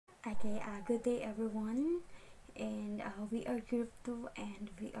Okay, good day everyone, and we are group 2 and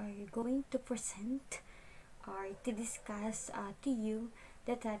we are going to present or to discuss to you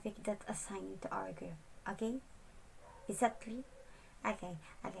the topic that assigned to our group. Okay, is that clear? Okay.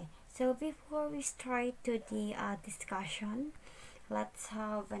 So before we start to the discussion, let's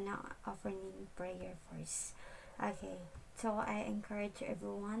have an opening prayer first. Okay, so I encourage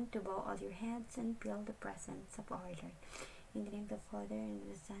everyone to bow all your heads and feel the presence of our Lord. In the name of the Father, and of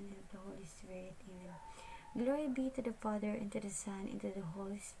the Son, and of the Holy Spirit. Amen. Glory be to the Father, and to the Son, and to the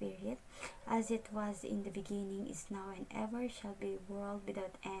Holy Spirit, as it was in the beginning, is now, and ever shall be, world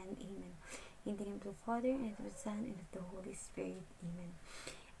without end. Amen. In the name of the Father, and of the Son, and of the Holy Spirit. Amen.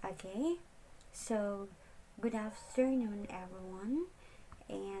 Okay, so good afternoon, everyone.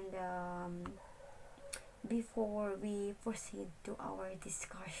 And before we proceed to our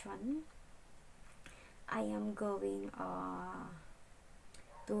discussion, I am going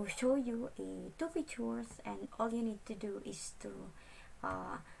to show you two pictures, and all you need to do is to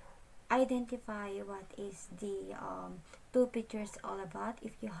uh, identify what is the two pictures all about.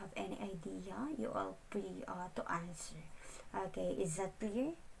 If you have any idea, you are free to answer. Okay, is that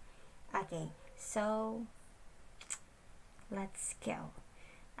clear? Okay, so let's go.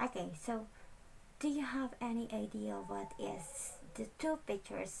 Okay, so do you have any idea what is the two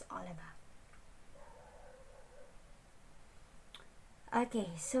pictures all about? Okay,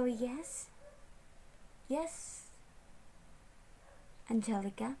 so yes,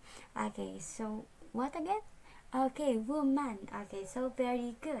 Angelica. Okay, so what again? Okay, woman. Okay, so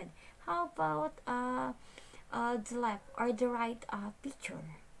very good. How about the left or the right picture?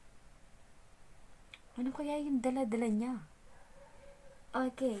 Ano kaya yung dala-dala niya?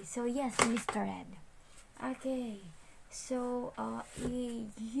 Okay, so yes, Mr. Red. Okay, so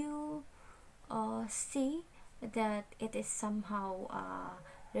you see that it is somehow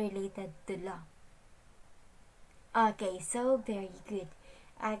related to law. Okay, so very good.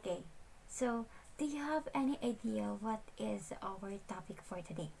 Okay, so do you have any idea what is our topic for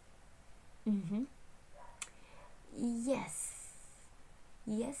today? Mm-hmm. Yes.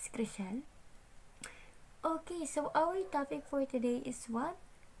 Yes, Chriselle. Okay, so our topic for today is what?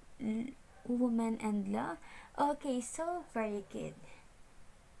 Woman and law. Okay, so very good.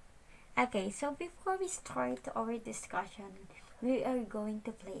 Okay, so before we start our discussion, we are going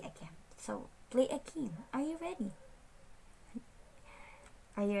to play a game. So, play a game. Are you ready?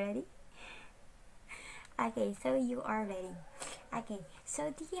 Are you ready? Okay, so you are ready. Okay,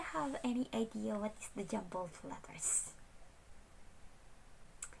 so do you have any idea what is the jumbled letters?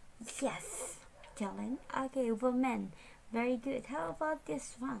 Yes, Jalen. Okay, woman. Very good. How about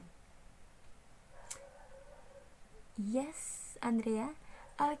this one? Yes, Andrea.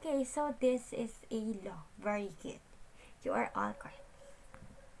 Okay, so this is a law. Very good. You are all correct.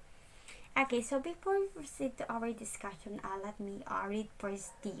 Okay, so before we proceed to our discussion, let me read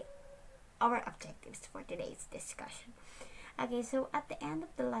first the our objectives for today's discussion. Okay, so at the end of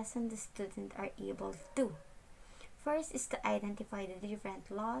the lesson, the students are able to first is to identify the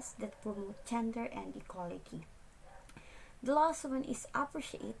different laws that promote gender and equality. The last one is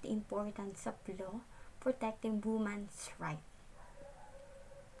appreciate the importance of law protecting women's rights.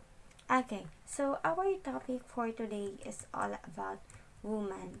 Okay, so our topic for today is all about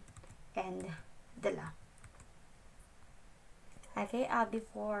women and the law. Okay,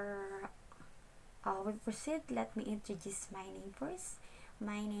 before we proceed, let me introduce my name first.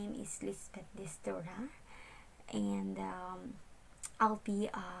 My name is Lisbeth Destora, and I'll be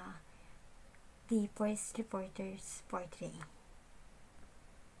the first reporters for today.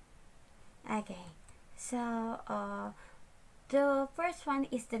 Okay, so the first one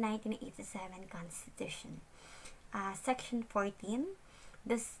is the 1987 Constitution. Section 14,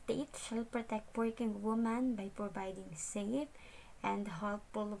 the state shall protect working women by providing safe and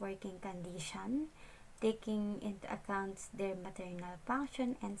helpful working conditions, taking into account their maternal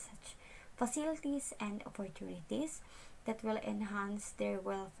function and such facilities and opportunities that will enhance their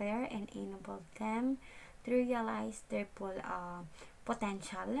welfare and enable them to realize their full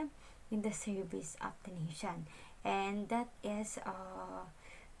potential in the service of the nation. And that is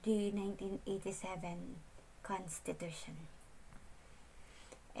the 1987 Constitution.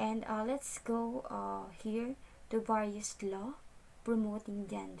 And let's go here to various law promoting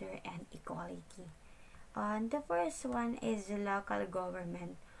gender and equality. The first one is the local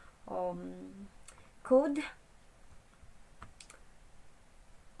government code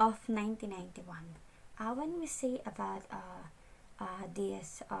of 1991. When we say about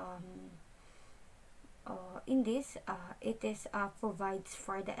this in this it is provides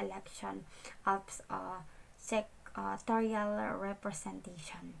for the election of territorial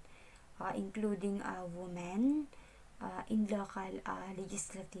representation, including women in local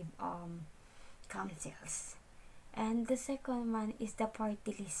legislative councils. And the second one is the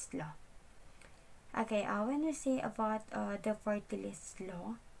party list law. Okay, when we say about the party list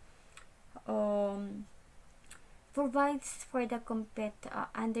law, provides for the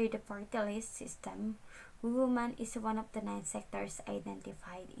under the party list system, woman is one of the 9 sectors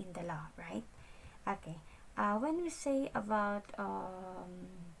identified in the law, right? Okay, when we say about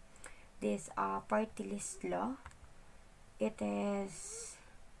this party list law, it is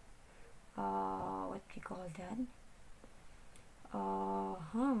what we call that,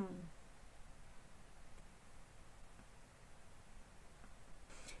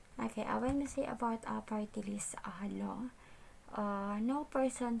 okay, when we say about party list law, no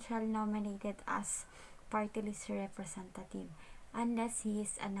person shall nominated as party list representative unless he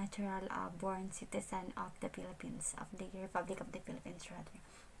is a natural born citizen of the Philippines, of the Republic of the Philippines rather.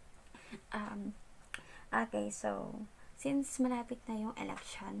 Okay, so since malapit na yung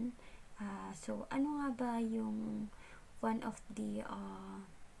election, so ano nga ba yung one of the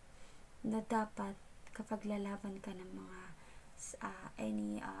na dapat kapag lalaban ka ng mga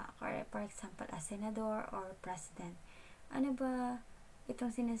for example a senador or president, ano ba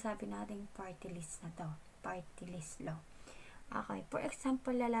itong sinasabi nating party list na to, party list law? Okay, for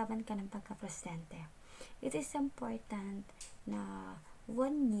example, lalaban ka ng pagka-presidente. It is important na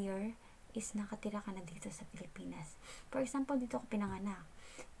 1 year is nakatira ka na dito sa Pilipinas. For example, dito ka pinanganak.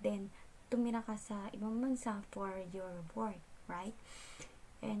 Then, tumira ka sa ibang bansa for your work, right?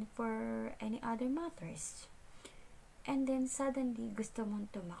 And for any other matters. And then, suddenly, gusto mong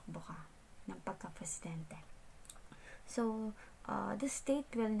tumakbo ka ng pagka-presidente. So, the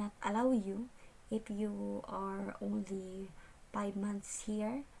state will not allow you if you are only 5 months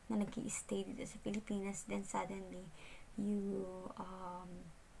here na nag-i-stay dito sa Pilipinas, then suddenly, you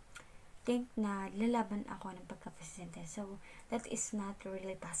think na lalaban ako ng pagka-presidente. So, that is not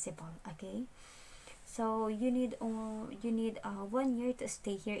really possible, okay? So, you need 1 year to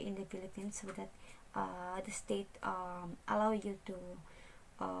stay here in the Philippines so that the state allow you to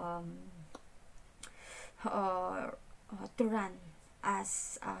run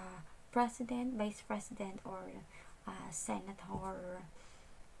as president, vice president, or senate, or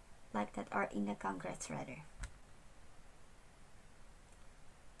like that, or in the Congress rather.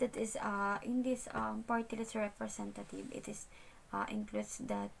 That is in this party list representative, it is includes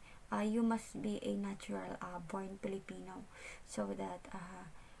that you must be a natural born Filipino so that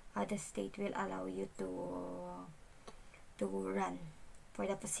the state will allow you to run for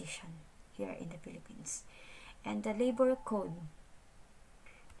the position here in the Philippines. And the labor code,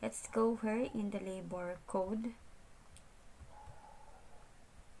 let's go here in the labor code.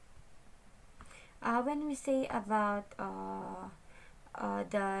 When we say about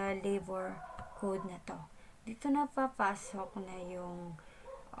the labor code na to, dito na papasok na yung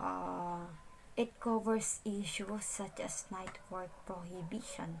it covers issues such as night work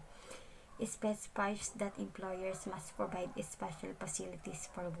prohibition. It specifies that employers must provide special facilities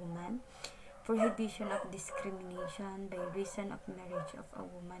for women, prohibition of discrimination by reason of marriage of a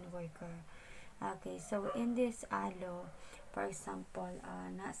woman worker. Okay, so in this law, for example,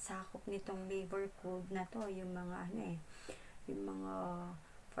 nasakop nitong labor code na to yung mga yung mga,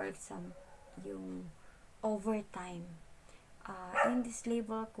 for example, yung overtime. In this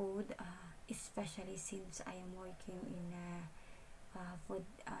labor code, especially since I am working in a food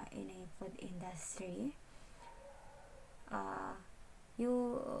industry,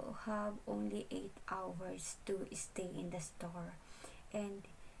 you have only 8 hours to stay in the store, and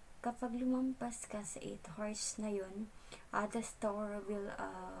kapag lumampas ka sa 8 hours na yun, the store will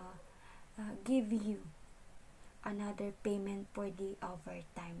give you another payment for the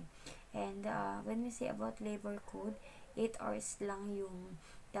overtime. And when we say about labor code, 8 hours lang yung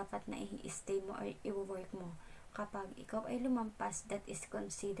dapat na i-stay mo or i-work mo. Kapag ikaw ay lumampas, that is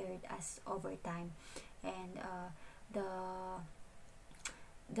considered as overtime, and the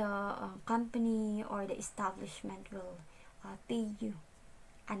company or the establishment will pay you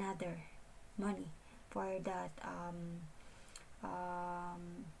another money for that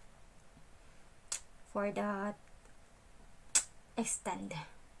extend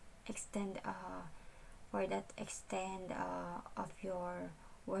of your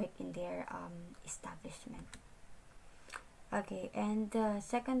work in their establishment. Okay, and the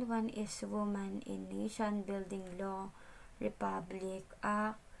second one is Women in Nation Building Law, Republic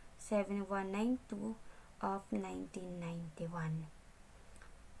Act 7192 of 1991.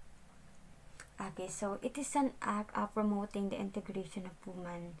 Okay, so it is an act promoting the integration of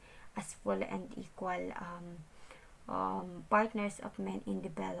women as full and equal partners of men in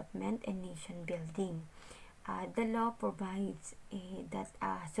development and nation building. The law provides that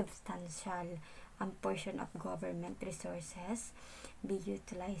a substantial portion of government resources be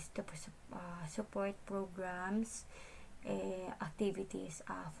utilized to support programs, activities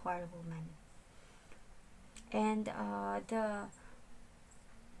for women. And the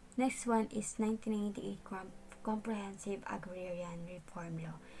next one is 1998 Comprehensive Agrarian Reform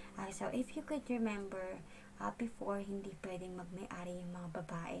Law. So if you could remember, before hindi pwedeng magmay-ari yung mga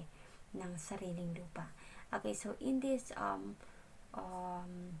babae ng sariling lupa. Okay, so in this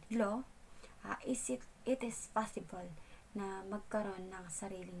law, it is possible na magkaroon ng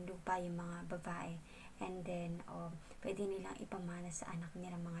sariling lupa yung mga babae, and then pwede nilang ipamana sa anak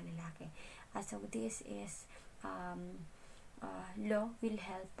nila mga lalaki. So this is law will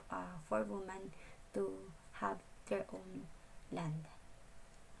help for women to have their own land.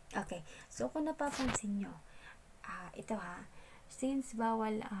 Okay, so kung napapansin nyo, ito since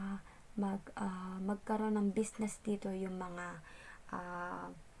bawal magkaroon ng business dito yung mga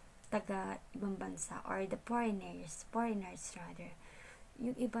taga ibang bansa, or the foreigners rather,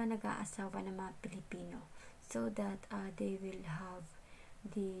 yung iba nag-aasawa ng mga Pilipino, so that they will have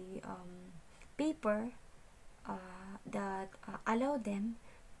the paper that allow them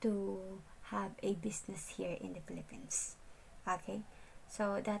to have a business here in the Philippines. Okay,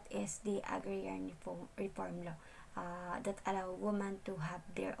 so that is the agrarian reform law that allow women to have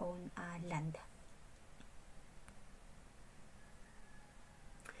their own land.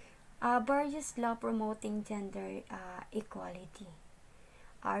 Various law promoting gender equality.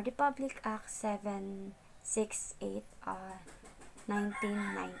 Republic Act 768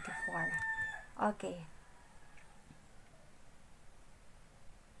 1994. Okay.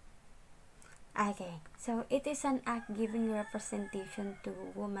 Okay, so it is an act giving representation to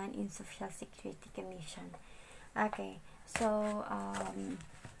women in Social Security Commission. Okay, so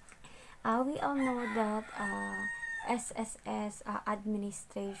we all know that SSS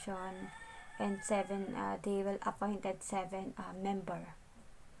administration and they will appointed 7 member,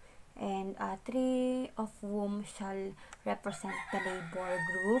 and 3 of whom shall represent the labor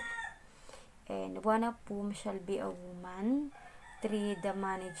group, and 1 of whom shall be a woman, 3 the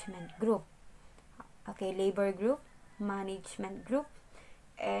management group. Okay, labor group, management group,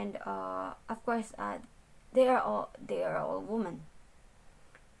 and of course they are all women.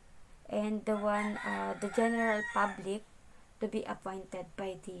 And the general public to be appointed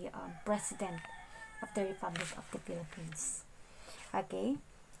by the President of the Republic of the Philippines. Okay,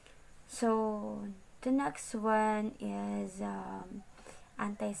 so the next one is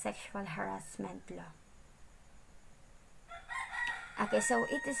anti-sexual harassment law. Okay, so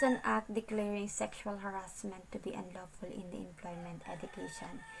it is an act declaring sexual harassment to be unlawful in the employment,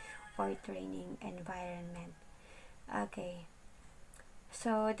 education, or training environment. Okay,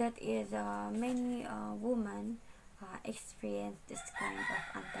 so that is many women experience this kind of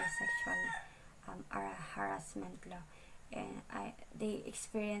anti-sexual harassment law, and they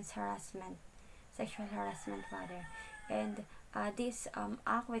experience sexual harassment rather, and this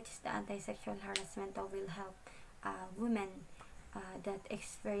act, which is the anti-sexual harassment law, will help women that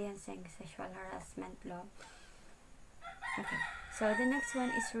experiencing sexual harassment law. Okay, so the next one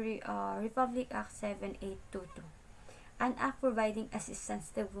is Republic Act 7822, an act providing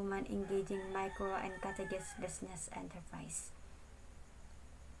assistance to women engaging micro and cottage business enterprise.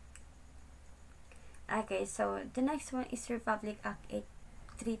 Okay, so the next one is Republic Act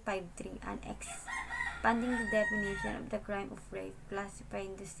 8353, an expanding the definition of the crime of rape,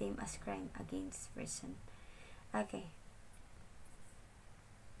 classifying the same as crime against person.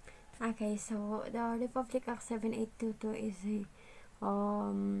 Okay, so the Republic Act 7822 is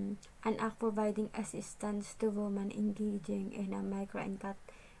an act providing assistance to women engaging in a micro and cut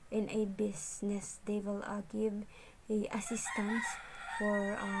in a business. They will give a assistance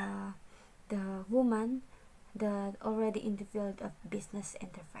for the woman that already in the field of business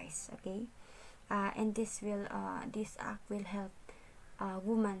enterprise. Okay, and this act will help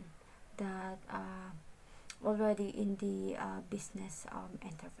women that already in the business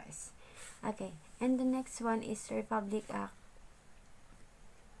enterprise. Okay, and the next one is Republic Act.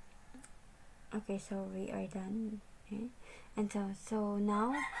 Okay, so we are done. Okay, and so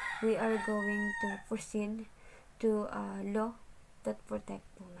now we are going to proceed to law that protect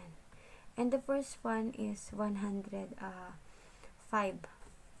women, and the first one is 105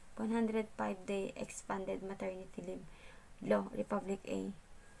 day expanded maternity leave law, Republic A.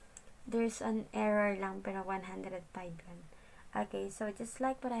 There's an error lang, pero 105 lang. Okay, so just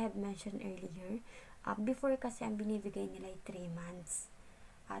like what I have mentioned earlier, before kasi ang binibigay nila ay 3 months.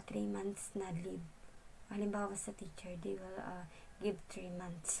 3 months na leave. halimbawa sa teacher, they will give 3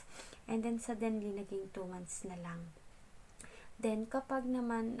 months. And then suddenly, naging 2 months na lang. Then, kapag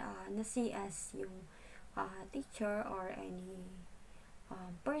naman na-CS yung teacher or any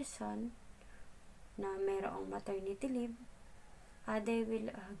person na mayroong maternity leave, they will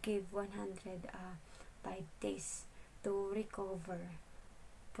give 105 days to recover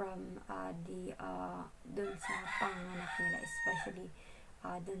from dun sa panganak nila, especially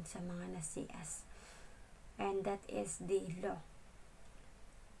dun sa mga na-CS. And that is the law.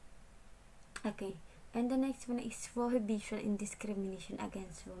 Okay. And the next one is Prohibition in Discrimination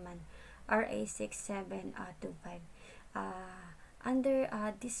Against Women, RA 6725. Under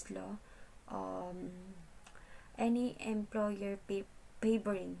this law, any employer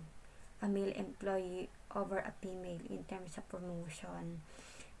favoring a male employee over a female in terms of promotion,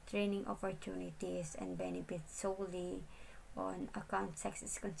 training opportunities, and benefits solely on account sex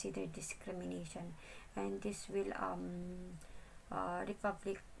is considered discrimination. And this will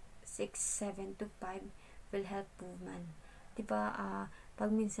Republic 6725 will help women. Diba, pag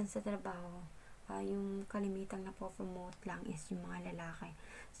minsan sa trabaho, yung kalimitang napopromote lang is yung mga lalaki.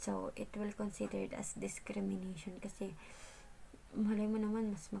 So, it will considered as discrimination kasi malay mo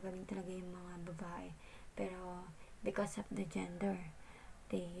naman, mas magaling talaga yung mga babae. Pero, because of the gender,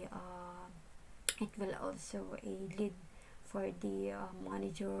 they, it will also lead for the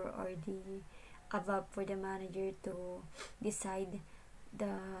manager or the above for the manager to decide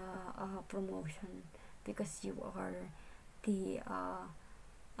the promotion because you are the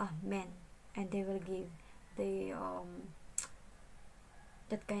men, and they will give the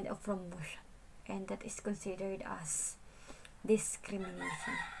that kind of promotion, and that is considered as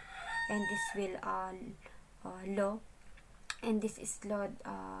discrimination. And this will law, and this is law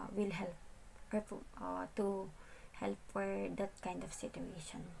will help to help for that kind of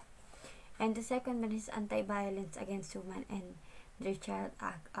situation. And the second one is Anti-Violence Against Women and Their Child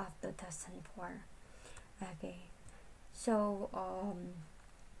Act of 2004. Okay, so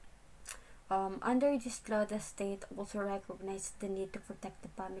under this law, the state also recognizes the need to protect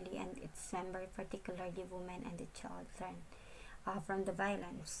the family and its members, particularly women and the children, from the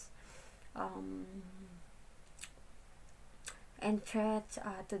violence and threats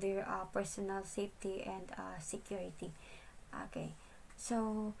to their personal safety and security. Okay,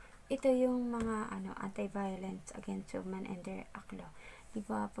 so ito yung mga anti-violence against women and their act law.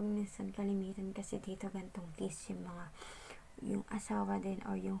 Diba, pag minsan kalimitan kasi dito gantong case yung mga yung asawa din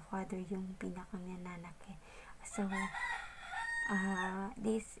or yung father yung pinakang nananak so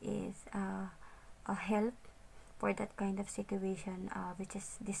this is a help for that kind of situation, which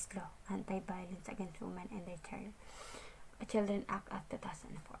is this law, Anti-Violence Against Women and Their Children Act of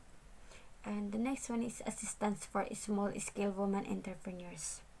 2004. And the next one is Assistance for Small Scale Women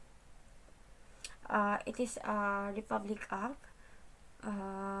Entrepreneurs. It is a Republic Act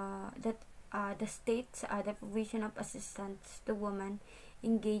that the states the provision of assistance to women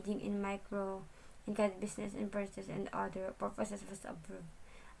engaging in micro and business and purchases and other purposes was approved.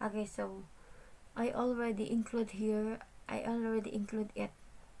 Okay, so I already include it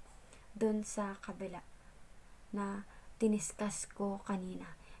dun sa kabila na diniscuss ko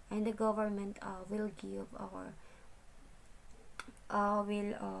kanina, and the government will give or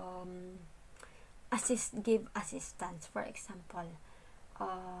will give assistance. For example,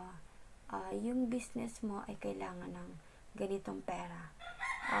 yung business mo ay kailangan ng ganitong pera,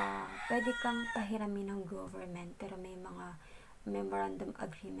 pwede kang pahiramin ng government, pero may mga memorandum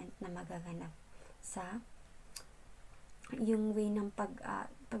agreement na magaganap sa yung way ng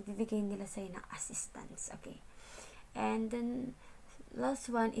pagbibigay nila sa'yo ng assistance. Okay, and then last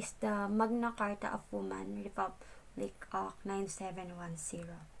one is the Magna Carta of Women, Republic Act 9710.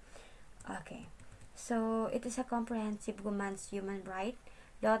 Okay, so it is a comprehensive women's human right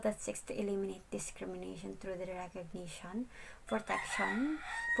law that seeks to eliminate discrimination through the recognition, protection,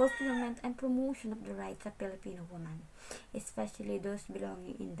 fulfillment, and promotion of the rights of Filipino women, especially those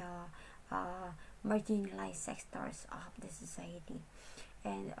belonging in the marginalized sectors of the society.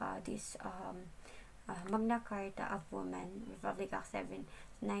 And this Magna Carta of Women, Republic Act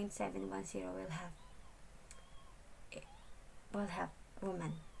 9710 will help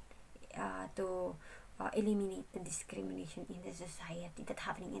women to eliminate the discrimination in the society that's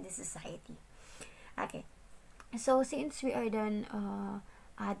happening in the society. Okay, so since we are done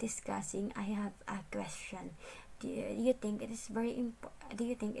discussing, I have a question. Do you think it is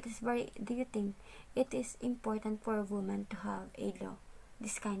important for a woman to have a law,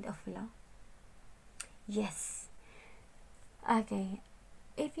 this kind of law? Yes. Okay,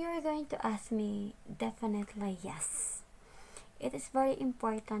 if you're going to ask me, definitely yes. it is very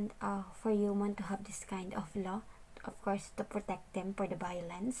important for human to have this kind of law, of course, to protect them for the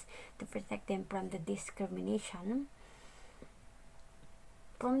violence, to protect them from the discrimination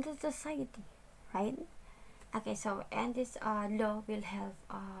from the society, right? Okay, so and this law will help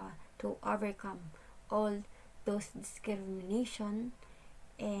to overcome all those discrimination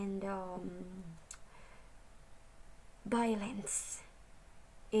and violence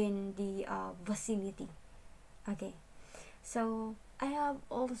in the vicinity. Okay, so I have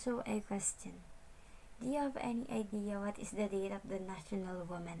also a question. Do you have any idea what is the date of the National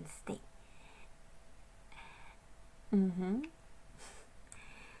Women's Day? Mm-hmm.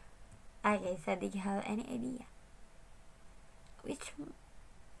 Okay, so do you have any idea? Which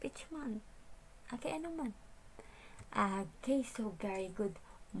which month? Okay, ano month? Okay, so very good.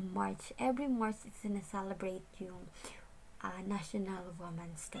 March. Every March is gonna celebrate yung National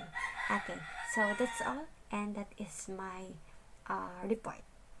Women's Day. Okay, so that's all, and that is my report.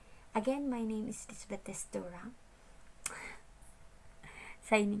 Again, my name is Lisbeth Testura.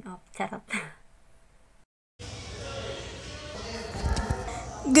 Signing off. Charot.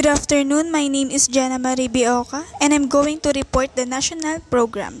 Good afternoon, my name is Jana Marie Bioca and I'm going to report the national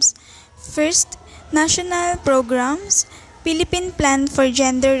programs. First, national programs, Philippine Plan for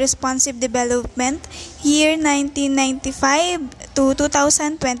Gender Responsive Development, year 1995 to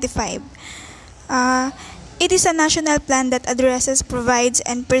 2025. It is a national plan that addresses, provides,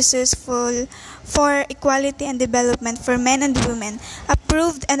 and pursues for equality and development for men and women,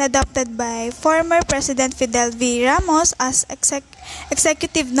 approved and adopted by former President Fidel V. Ramos as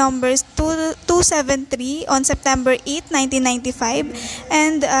Executive Numbers 273 on September 8, 1995,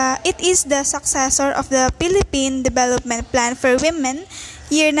 and it is the successor of the Philippine Development Plan for Women,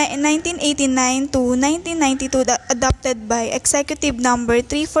 year 1989 to 1992, adopted by Executive Number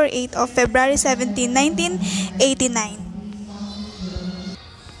 348 of February 17, 1989.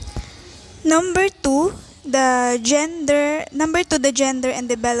 The Gender and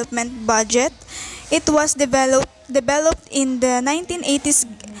Development Budget. It was developed in the 1980s.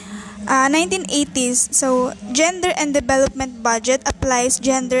 So, Gender and Development Budget applies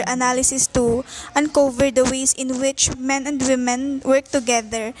gender analysis to uncover the ways in which men and women work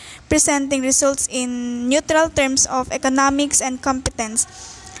together, presenting results in neutral terms of economics and competence.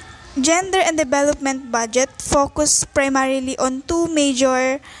 Gender and Development Budget focus primarily on two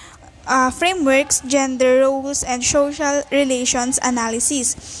major frameworks: gender roles and social relations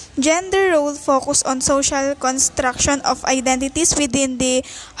analysis. Gender role focus on social construction of identities within the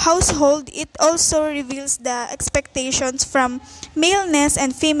household. It also reveals the expectations from maleness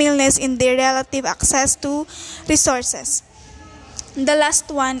and femaleness in their relative access to resources. The last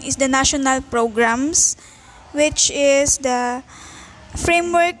one is the national programs, which is the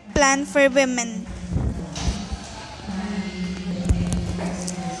framework plan for women.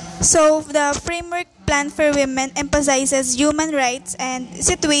 So, the Framework Plan for Women emphasizes human rights and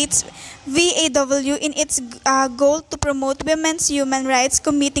situates VAW in its goal to promote women's human rights,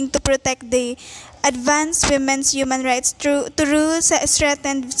 committing to protect the advance women's human rights through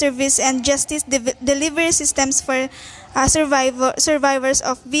strengthened service and justice delivery systems for survivors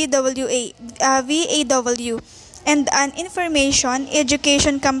of VAW, and an information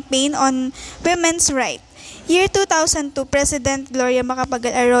education campaign on women's rights. Year 2002, President Gloria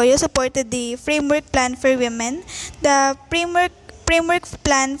Macapagal Arroyo supported the Framework Plan for Women. The Framework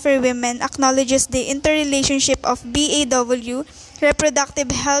Plan for Women acknowledges the interrelationship of BAW,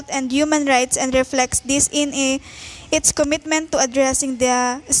 reproductive health, and human rights, and reflects this in its commitment to addressing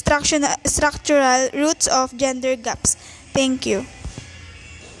the structural roots of gender gaps. Thank you.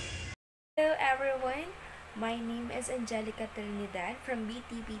 Hello everyone, my name is Angelica Trinidad from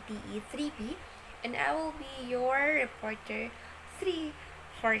BTPTE 3P, and I will be your reporter 3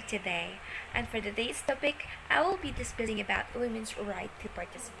 for today. And for today's topic, I will be discussing about women's right to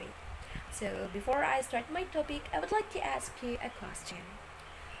participate. So before I start my topic, I would like to ask you a question.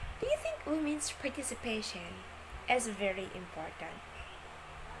 Do you think women's participation is very important?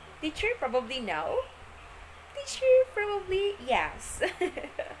 Teacher, probably no. Teacher, probably yes.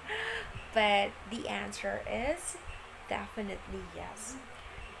 But the answer is definitely yes.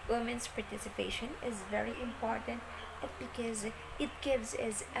 Women's participation is very important because it gives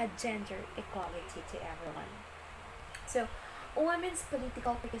us a gender equality to everyone. So, women's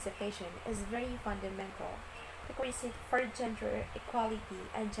political participation is very fundamental because it for gender equality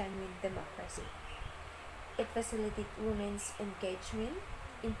and genuine democracy. It facilitates women's engagement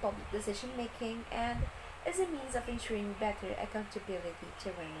in public decision making and is a means of ensuring better accountability to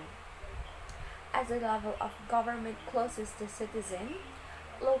women. As the level of government closest to citizen,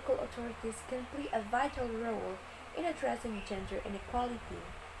 local authorities can play a vital role in addressing gender inequality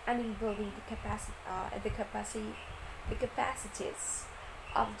and in building the capacities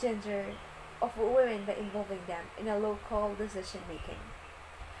of gender of women by involving them in a local decision making,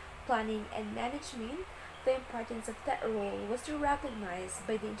 planning, and management. The importance of that role was recognized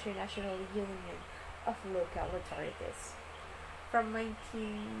by the International Union of Local Authorities. From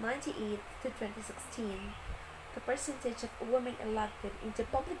 1998 to 2016, the percentage of women elected into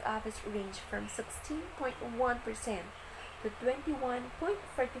public office ranged from 16.1% to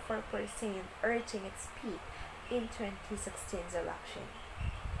 21.44%, reaching its peak in 2016's election.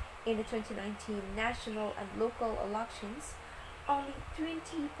 In the 2019 national and local elections, only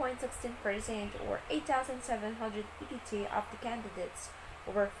 20.16% or 8,782 of the candidates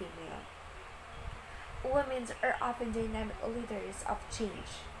were female. Women are often dynamic leaders of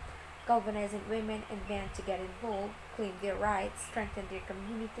change, galvanizing women and men to get involved, claim their rights, strengthen their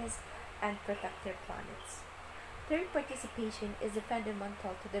communities, and protect their planets. Their participation is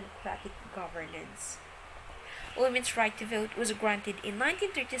fundamental to democratic governance. Women's right to vote was granted in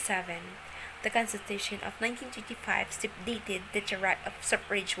 1937. The Constitution of 1935 stipulated that the right of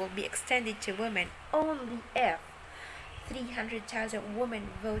suffrage will be extended to women only if 300,000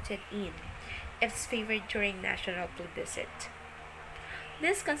 women voted in its favor during national plebiscite.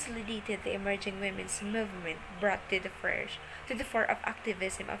 This consolidated the emerging women's movement, brought to the fore of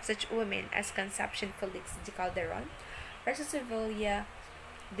activism of such women as Concepcion Felix de Calderon, Rosa Sevilla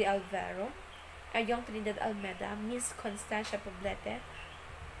de Alvaro, Ayong Trinidad Almeida, Miss Constancia Poblete,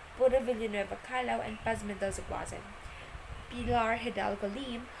 Pura Villanueva Calao, and Paz Mendoza Guazen. Pilar Hidalgo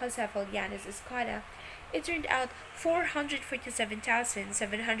Lim, Josefa Llanes Escada. It turned out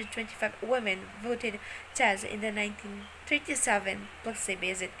 447,725 women voted TES in the 1937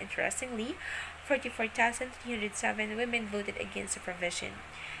 plebiscite. Interestingly, 44,307 women voted against the provision.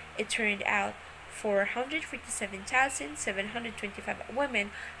 It turned out 447,725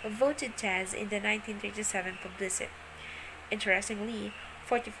 women voted TES in the 1937 plebiscite. Interestingly,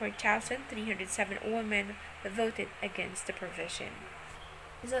 44,307 women voted against the provision.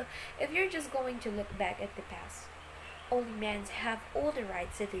 So, if you're just going to look back at the past, only men have all the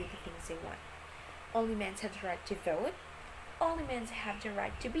rights to do the things they want. Only men have the right to vote. Only men have the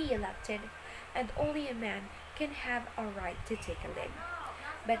right to be elected, and only a man can have a right to take a lead.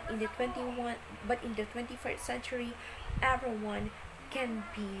 But in the 21st century, everyone can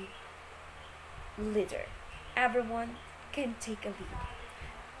be leader. Everyone can take a lead.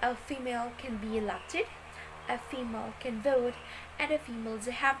 A female can be elected, a female can vote, and a females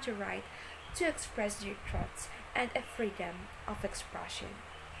have the right to express their thoughts and a freedom of expression.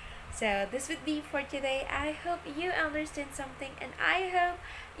 So this would be for today. I hope you understand something and I hope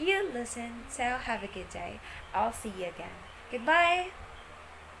you listen. So have a good day. I'll see you again. Goodbye.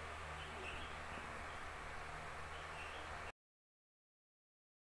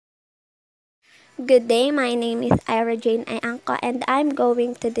 Good day, my name is Ira Jane Ayangka and I'm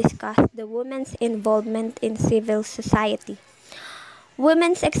going to discuss the women's involvement in civil society.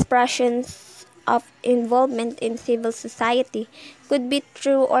 Women's expressions of involvement in civil society could be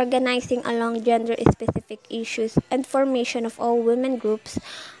through organizing along gender-specific issues and formation of all women groups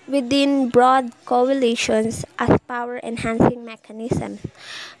within broad coalitions as power-enhancing mechanisms.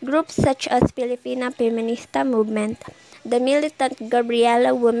 Groups such as Filipina Feminista Movement, the militant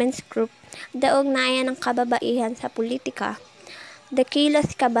Gabriela Women's Group, the Ugnayan ng Kababaihan sa Politika, the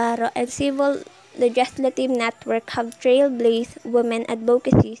Kilos Kabaro, and Civil Legislative Network have trailblazed women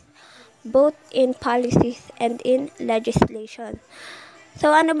advocacies both in policies and in legislation.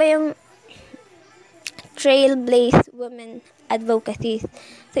 So ano ba yung trailblazed women advocacies?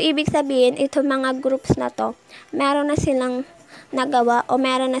 So ibig sabihin, ito mga groups na to, meron na silang nagawa o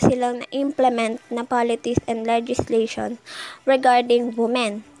meron na silang na-implement na policies and legislation regarding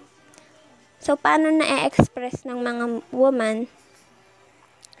women. So, paano na-express ng mga woman,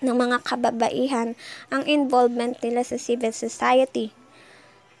 ng mga kababaihan, ang involvement nila sa civil society?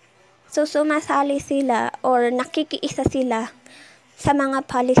 So, sumasali sila or nakikiisa sila sa mga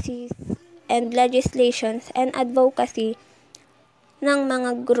policies and legislations and advocacy ng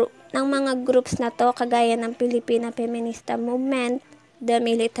mga groups na to, kagaya ng Filipina Feminista Movement, the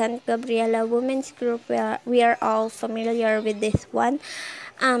militant Gabriela Women's Group, we are all familiar with this one,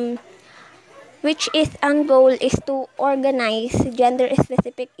 which is ang goal is to organize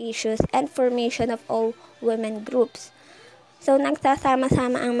gender-specific issues and formation of all women groups. So,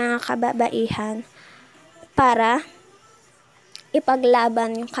 nagsasama-sama ang mga kababaihan para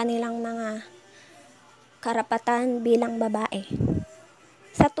ipaglaban yung kanilang mga karapatan bilang babae.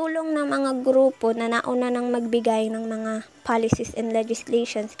 Sa tulong ng mga grupo na nauna nang magbigay ng mga policies and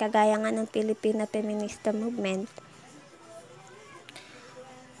legislations kagaya nga ng Filipino Feminista Movement,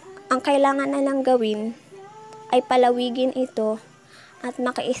 ang kailangan na lang gawin ay palawigin ito at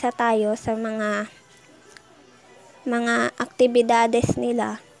makiisa tayo sa mga aktibidades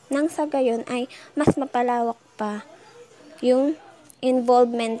nila nang sa gayon ay mas mapalawak pa yung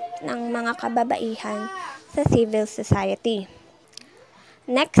involvement ng mga kababaihan sa civil society.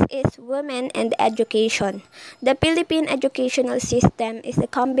 Next is women and education. The Philippine educational system is a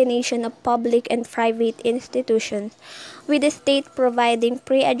combination of public and private institutions, with the state providing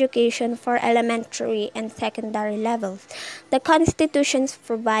pre-education for elementary and secondary levels. The Constitution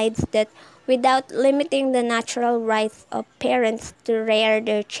provides that without limiting the natural rights of parents to rear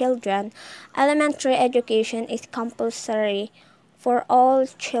their children, elementary education is compulsory for all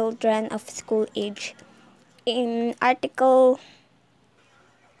children of school age. In Article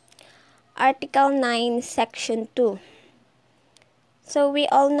 9, Section 2. So we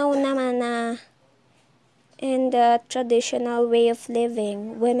all know naman na in the traditional way of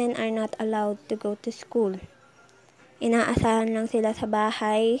living, women are not allowed to go to school. Inaasahan lang sila sa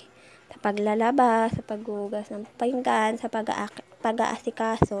bahay, sa paglalaba, sa paghugas ng pinggan, sa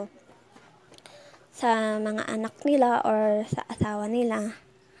pag-aasikaso sa mga anak nila or sa asawa nila.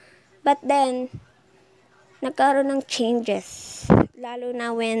 But then, nagkaroon ng changes, lalo na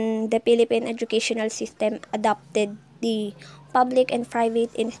when the Philippine educational system adopted the public and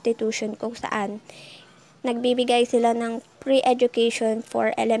private institution kung saan nagbibigay sila ng pre-education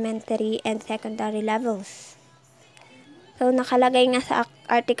for elementary and secondary levels. So, nakalagay nga sa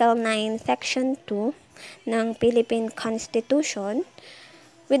Article 9, Section 2 ng Philippine Constitution,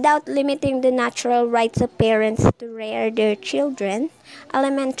 without limiting the natural rights of parents to rear their children,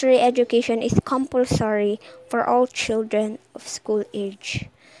 elementary education is compulsory for all children of school age.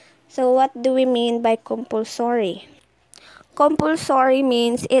 So, what do we mean by compulsory? Compulsory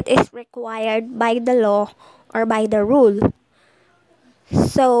means it is required by the law or by the rule.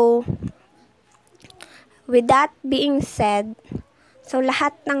 So, with that being said, so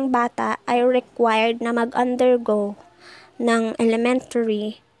lahat ng bata ay required na mag-undergo ng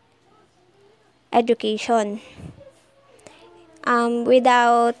elementary education.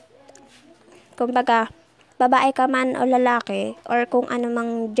 Without, kumbaga, babae ka man o lalaki, or kung ano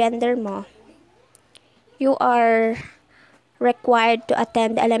mang gender mo, you are required to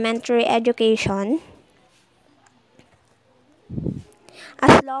attend elementary education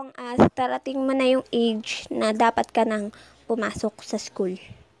as long as tarating mo na yung age na dapat ka nang pumasok sa school.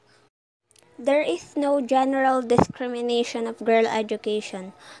 There is no general discrimination of girl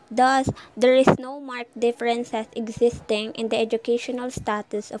education. Thus, there is no marked differences existing in the educational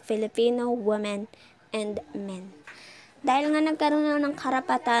status of Filipino women and men. Dahil nga nagkaroon na ng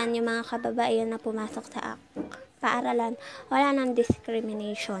karapatan yung mga kababaihan na pumasok sa paaralan, wala nang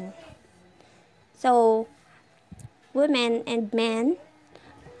discrimination. So, women and men,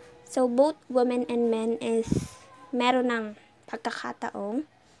 so both women and men is meron ng pagkakataong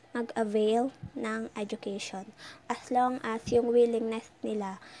mag-avail ng education as long as yung willingness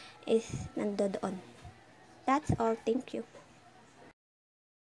nila is nandoon. That's all. Thank you.